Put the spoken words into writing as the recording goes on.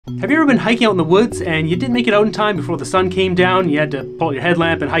Have you ever been hiking out in the woods and you didn't make it out in time before the sun came down? You had to pull out your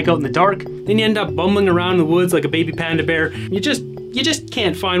headlamp and hike out in the dark. Then you end up bumbling around in the woods like a baby panda bear. You just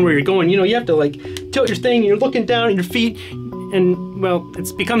can't find where you're going. You know, you have to like tilt your thing and you're looking down at your feet and well,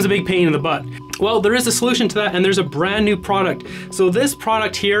 it becomes a big pain in the butt. Well, there is a solution to that, and there's a brand new product. So this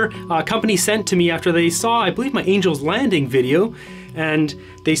product here, a company sent to me after they saw, I believe, my Angel's Landing video, and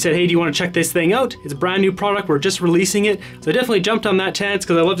they said, hey, do you want to check this thing out? It's a brand new product, we're just releasing it. So I definitely jumped on that chance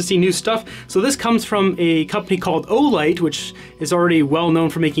because I love to see new stuff. So this comes from a company called OLIFE, which is already well known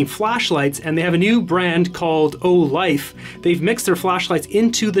for making flashlights, and they have a new brand called OLIFE. They've mixed their flashlights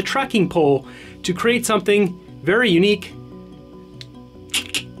into the trekking pole to create something very unique.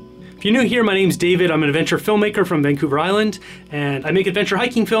 If you're new here, my name's David. I'm an adventure filmmaker from Vancouver Island, and I make adventure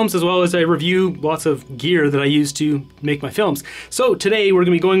hiking films as well as I review lots of gear that I use to make my films. So today we're going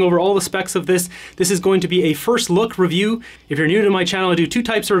to be going over all the specs of this. This is going to be a first look review. If you're new to my channel, I do two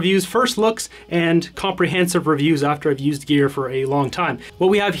types of reviews, first looks and comprehensive reviews after I've used gear for a long time. What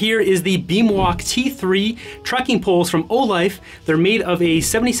we have here is the Beamwalk T3 trekking poles from OLIFE. They're made of a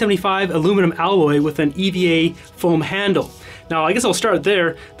 7075 aluminum alloy with an EVA foam handle. Now, I guess I'll start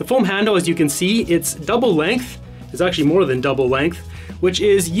there. The foam handle, as you can see, it's double length. It's actually more than double length, which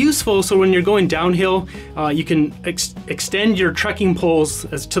is useful so when you're going downhill, you can extend your trekking poles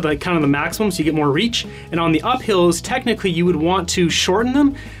as to the kind of the maximum so you get more reach. And on the uphills, technically you would want to shorten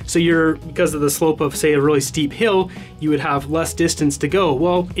them. So because of the slope of, say, a really steep hill, you would have less distance to go.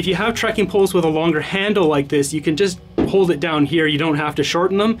 Well, if you have trekking poles with a longer handle like this, you can just hold it down here. You don't have to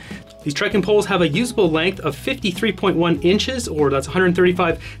shorten them. These trekking poles have a usable length of 53.1 inches, or that's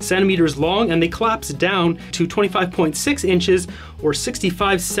 135 centimeters long, and they collapse down to 25.6 inches, or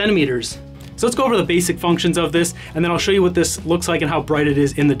 65 centimeters. So let's go over the basic functions of this, and then I'll show you what this looks like and how bright it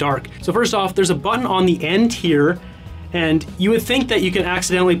is in the dark. So first off, there's a button on the end here, and you would think that you can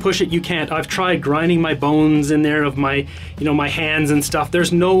accidentally push it. You can't. I've tried grinding my bones in there of my, my hands and stuff.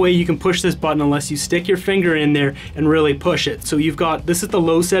 There's no way you can push this button unless you stick your finger in there and really push it. So you've got, this is the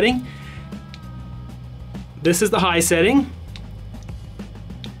low setting. This is the high setting.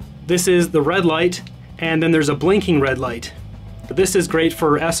 This is the red light, and then there's a blinking red light. But this is great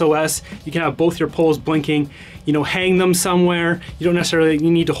for SOS. You can have both your poles blinking, hang them somewhere. You don't necessarily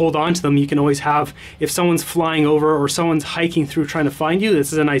need to hold on to them. You can always have, if someone's flying over or someone's hiking through trying to find you,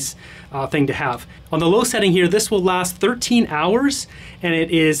 this is a nice thing to have. On the low setting here, this will last 13 hours and it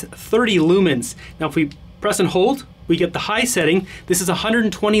is 30 lumens. Now if we press and hold, we get the high setting. This is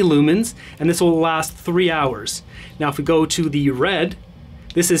 120 lumens and this will last 3 hours. Now if we go to the red,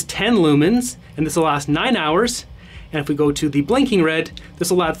 this is 10 lumens and this will last 9 hours. And if we go to the blinking red, this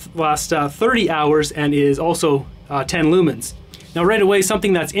will last 30 hours and is also 10 lumens. Now right away,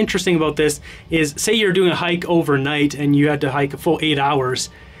 something that's interesting about this is, say you're doing a hike overnight and you had to hike a full 8 hours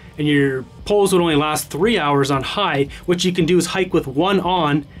and your poles would only last 3 hours on high. What you can do is hike with one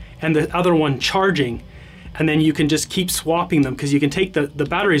on and the other one charging. And then you can just keep swapping them because you can take the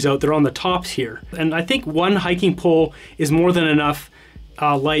batteries out, they're on the tops here. And I think one hiking pole is more than enough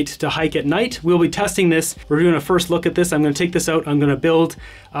light to hike at night. We'll be testing this. We're doing a first look at this. I'm going to take this out. I'm going to build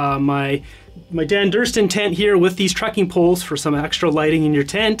my Dan Durston tent here with these trekking poles for some extra lighting in your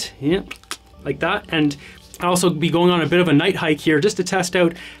tent. Yeah, like that. And I'll also be going on a bit of a night hike here just to test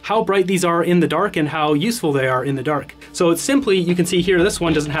out how bright these are in the dark and how useful they are in the dark. So it's simply, you can see here, this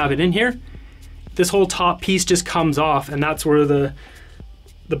one doesn't have it in here. This whole top piece just comes off and that's where the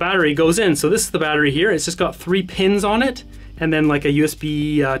battery goes in. So this is the battery here. It's just got 3 pins on it, and then like a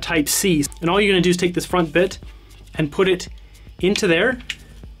USB type C. And all you're gonna do is take this front bit and put it into there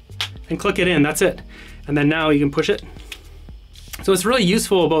and click it in, that's it. And then now you can push it. So what's really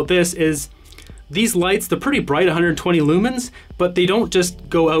useful about this is these lights, they're pretty bright, 120 lumens, but they don't just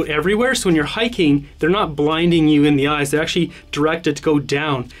go out everywhere. So when you're hiking, they're not blinding you in the eyes. They're actually directed to go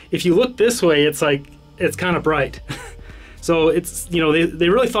down. If you look this way, it's kind of bright. So it's, they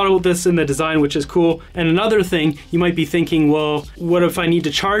really thought about this in the design, which is cool. And another thing, you might be thinking, well, what if I need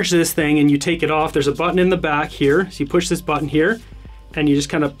to charge this thing and you take it off? There's a button in the back here. So you push this button here and you just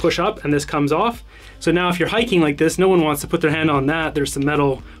kind of push up and this comes off. So now if you're hiking like this, no one wants to put their hand on that. There's some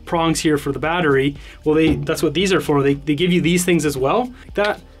metal prongs here for the battery. Well, that's what these are for. They give you these things as well, like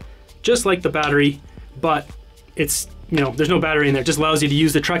that, just like the battery, but it's, there's no battery in there. It just allows you to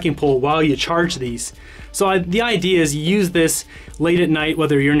use the trekking pole while you charge these. So the idea is you use this late at night,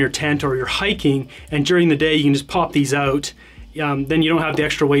 whether you're in your tent or you're hiking, and during the day you can just pop these out then you don't have the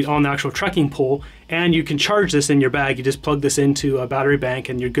extra weight on the actual trekking pole, and you can charge this in your bag. You just plug this into a battery bank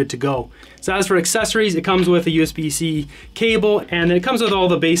and you're good to go. So as for accessories, it comes with a USB-C cable, and then it comes with all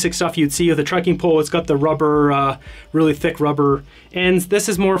the basic stuff you'd see with a trekking pole. It's got the rubber, really thick rubber ends. This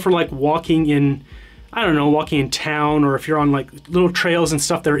is more for like walking in, I don't know, walking in town, or if you're on like little trails and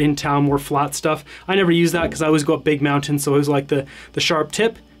stuff that are in town, more flat stuff. I never use that because I always go up big mountains, so I always like the sharp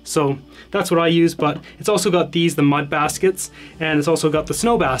tip. So that's what I use, but it's also got the mud baskets, and it's also got the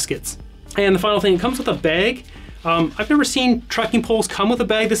snow baskets. And the final thing, it comes with a bag. I've never seen trekking poles come with a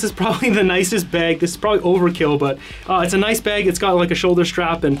bag. This is probably the nicest bag. This is probably overkill, but it's a nice bag. It's got like a shoulder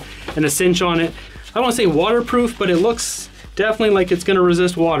strap and a cinch on it. I don't want to say waterproof, but it looks definitely like it's going to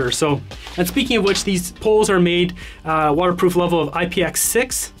resist water. So, and speaking of which, these poles are made waterproof level of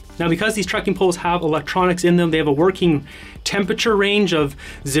IPX6. Now, because these trekking poles have electronics in them, they have a working temperature range of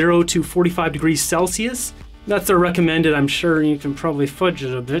 0 to 45 degrees Celsius. That's their recommended. I'm sure you can probably fudge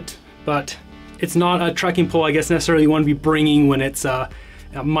it a bit, but it's not a trekking pole I guess necessarily you want to be bringing when it's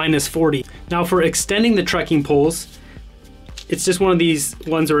minus 40. Now, for extending the trekking poles, it's just one of these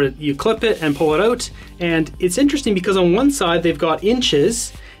ones where you clip it and pull it out. And it's interesting because on one side they've got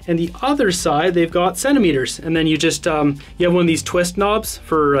inches, and the other side they've got centimeters. And then you just, you have one of these twist knobs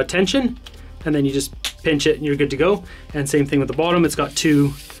for tension, and then you just pinch it and you're good to go. And same thing with the bottom, it's got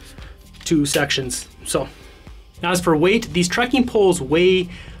two sections. So, as for weight, these trekking poles weigh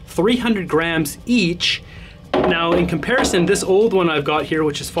 300 grams each. Now, in comparison, this old one I've got here,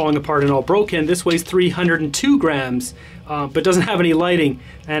 which is falling apart and all broken, this weighs 302 grams, but doesn't have any lighting.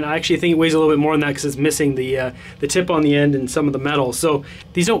 And I actually think it weighs a little bit more than that because it's missing the tip on the end and some of the metal. So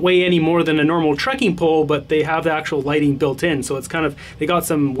these don't weigh any more than a normal trekking pole, but they have the actual lighting built in. So it's kind of, they got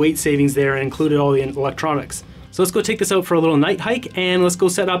some weight savings there and included all the electronics. So let's go take this out for a little night hike, and let's go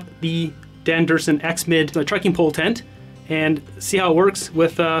set up the Dan Durson X-Mid trekking pole tent and see how it works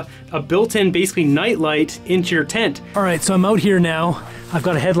with a built-in basically night light into your tent. All right, so I'm out here now. I've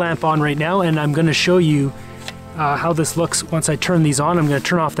got a headlamp on right now, and I'm gonna show you how this looks once I turn these on. I'm gonna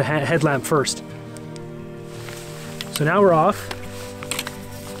turn off the headlamp first. So now we're off.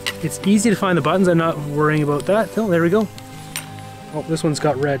 It's easy to find the buttons. I'm not worrying about that. Oh, there we go. Oh, this one's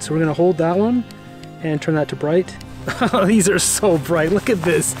got red. So we're gonna hold that one and turn that to bright. These are so bright, look at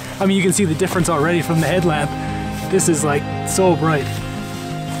this. I mean, you can see the difference already from the headlamp. This is like so bright.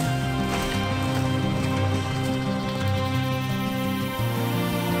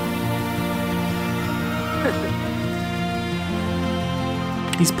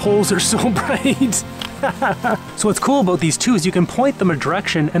 These poles are so bright. So what's cool about these too is you can point them a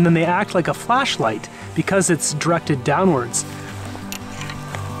direction and then they act like a flashlight because it's directed downwards.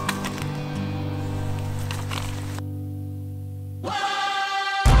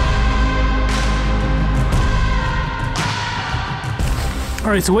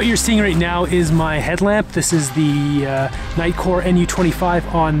 Alright, so what you're seeing right now is my headlamp. This is the Nightcore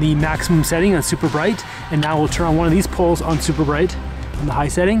NU25 on the maximum setting on super bright. And now we'll turn on one of these poles on super bright on the high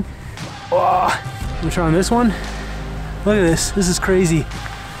setting. Oh, we'll turn on this one. Look at this, this is crazy.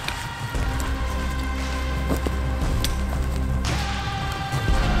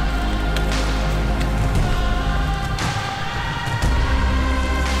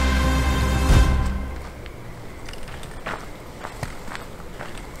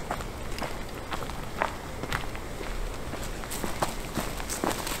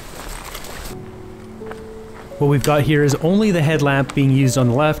 What we've got here is only the headlamp being used on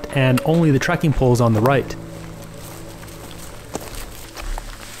the left and only the trekking poles on the right.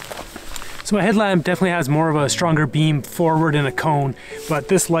 So my headlamp definitely has more of a stronger beam forward and a cone, but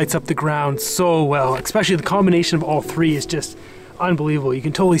this lights up the ground so well. Especially the combination of all three is just unbelievable. You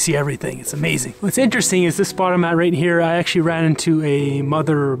can totally see everything. It's amazing. What's interesting is this spot I'm at right here, I actually ran into a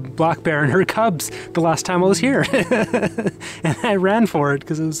mother black bear and her cubs the last time I was here. And I ran for it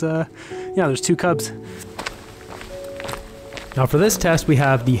because it was, yeah, there's two cubs. Now for this test we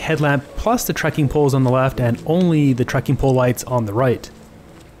have the headlamp plus the trekking poles on the left and only the trekking pole lights on the right.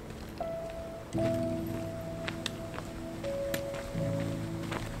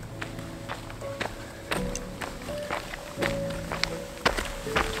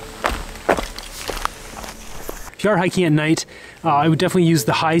 If you are hiking at night, I would definitely use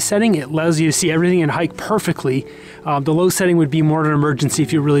the high setting. It allows you to see everything and hike perfectly. The low setting would be more of an emergency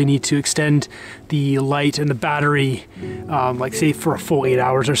if you really need to extend the light and the battery, like say for a full 8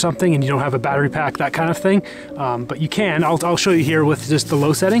 hours or something and you don't have a battery pack, that kind of thing. But you can, I'll show you here with just the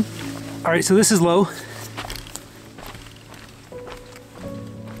low setting. All right, so this is low.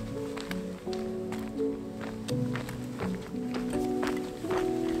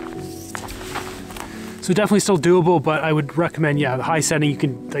 So So definitely still doable, but I would recommend, yeah, the high setting, you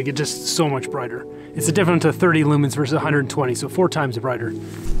can, like, it's just so much brighter. It's a difference of 30 lumens versus 120, so 4 times brighter.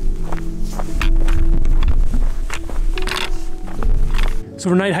 So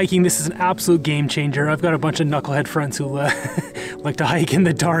for night hiking, this is an absolute game changer. I've got a bunch of knucklehead friends who like to hike in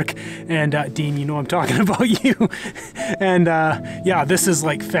the dark, and Dean, you know I'm talking about you. And yeah, this is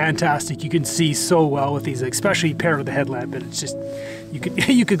like fantastic. You can see so well with these, especially paired with the headlamp, and it's just,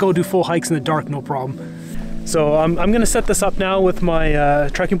 you could go do full hikes in the dark, no problem. So I'm gonna set this up now with my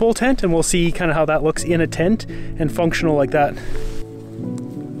trekking pole tent, and we'll see kind of how that looks in a tent and functional like that.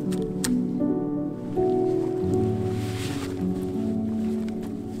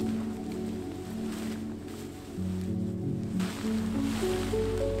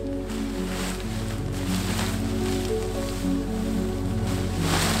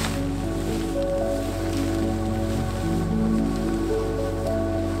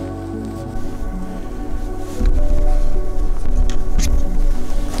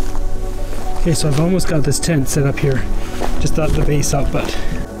 Okay, so I've almost got this tent set up here, just got the base up, but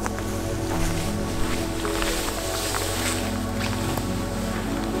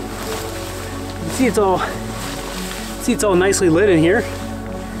you see it's all nicely lit in here,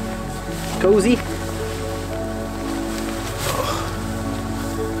 cozy.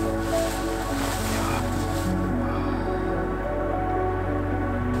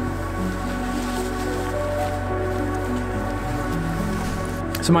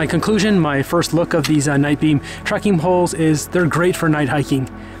 So my conclusion, my first look of these Night Beam trekking poles is they're great for night hiking.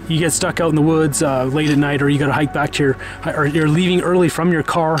 You get stuck out in the woods late at night, or you got to hike back to or you're leaving early from your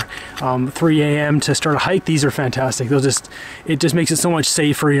car, 3 a.m. to start a hike. These are fantastic. It just makes it so much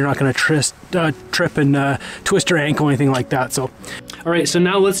safer. You're not going to trip and twist your ankle or anything like that. So, all right. So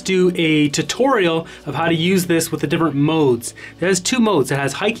now let's do a tutorial of how to use this with the different modes. It has 2 modes. It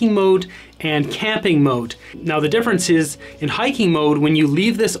has hiking mode and camping mode. Now the difference is in hiking mode, when you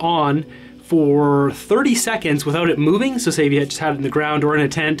leave this on for 30 seconds without it moving, so say if you just had it in the ground or in a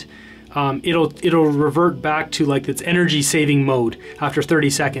tent, it'll revert back to like its energy saving mode after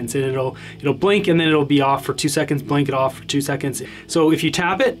 30 seconds, and it'll blink and then it'll be off for 2 seconds, blink it off for 2 seconds. So if you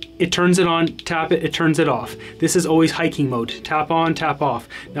tap it, it turns it on, tap it, it turns it off. This is always hiking mode, tap on, tap off.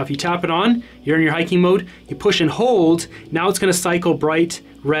 Now if you tap it on, you're in your hiking mode, you push and hold, now it's gonna cycle bright,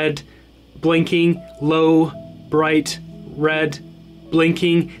 red, blinking, low, bright, red,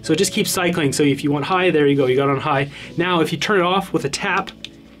 blinking. So it just keeps cycling. So if you want high, there you go, you got on high. Now if you turn it off with a tap,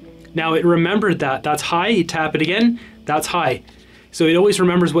 now it remembered that's high, you tap it again, that's high. So it always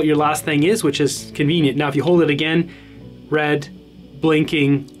remembers what your last thing is, which is convenient. Now if you hold it again, red,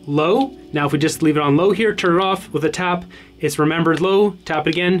 blinking, low. Now if we just leave it on low here, turn it off with a tap, it's remembered low, tap it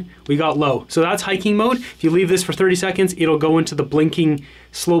again, we got low. So that's hiking mode. If you leave this for 30 seconds, it'll go into the blinking,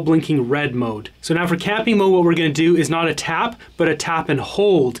 slow blinking red mode. So now for camping mode, what we're gonna do is not a tap, but a tap and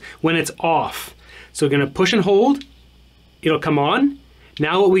hold when it's off. So we're gonna push and hold, it'll come on.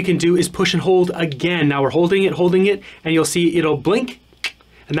 Now what we can do is push and hold again. Now we're holding it, and you'll see it'll blink,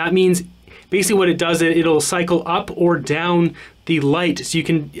 and that means basically what it does, it'll cycle up or down the light, so you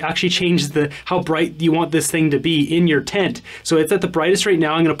can actually change how bright you want this thing to be in your tent. So it's at the brightest right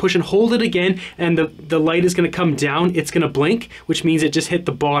now. I'm going to push and hold it again, and the light is going to come down. It's going to blink, which means it just hit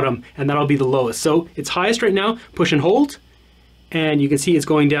the bottom, and that'll be the lowest. So it's highest right now, push and hold, and you can see it's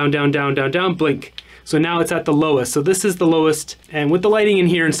going down, down, down, down, down, blink. So now it's at the lowest. So this is the lowest, and with the lighting in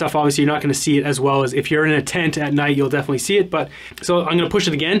here and stuff, obviously you're not going to see it as well as if you're in a tent at night. You'll definitely see it. But so I'm going to push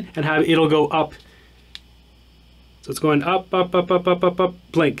it again and it'll go up. So it's going up, up, up, up, up, up, up,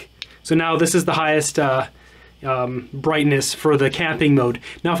 blink. So now this is the highest brightness for the camping mode.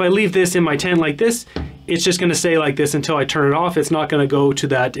 Now if I leave this in my tent like this, it's just going to stay like this until I turn it off. It's not going to go to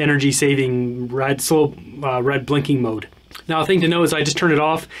that energy saving red, slow red blinking mode. Now a thing to know is I just turn it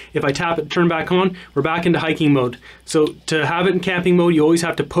off. If I tap it, turn back on, we're back into hiking mode. So to have it in camping mode, you always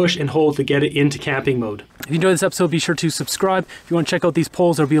have to push and hold to get it into camping mode. If you enjoyed this episode, be sure to subscribe. If you want to check out these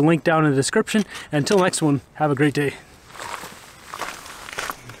polls, there'll be a link down in the description. And until next one, have a great day.